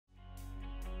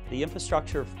The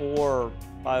infrastructure for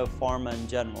biopharma in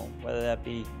general, whether that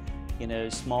be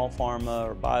small pharma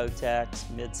or biotechs,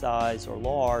 mid-size or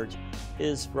large,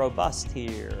 is robust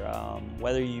here.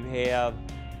 Whether you have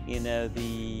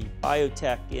the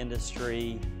biotech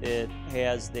industry that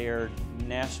has their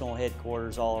national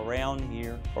headquarters all around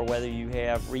here, or whether you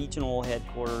have regional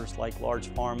headquarters like large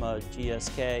pharma,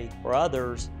 GSK, or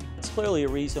others, it's clearly a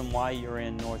reason why you're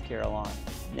in North Carolina.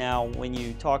 Now, when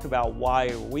you talk about why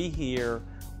are we here,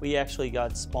 we actually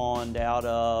got spawned out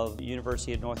of the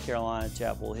University of North Carolina,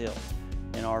 Chapel Hill.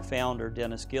 And our founder,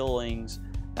 Dennis Gillings,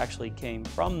 actually came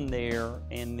from there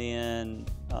and then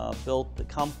built the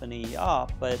company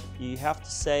up. But you have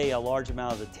to say a large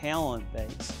amount of the talent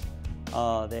base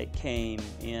that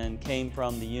came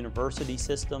from the university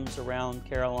systems around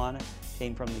Carolina,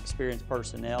 came from the experienced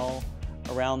personnel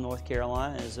around North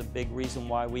Carolina, is a big reason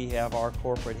why we have our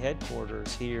corporate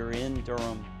headquarters here in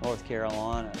Durham, North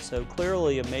Carolina. So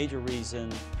clearly a major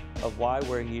reason of why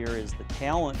we're here is the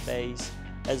talent base,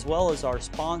 as well as our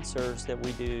sponsors that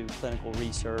we do clinical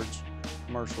research,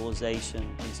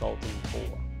 commercialization, consulting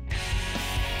for.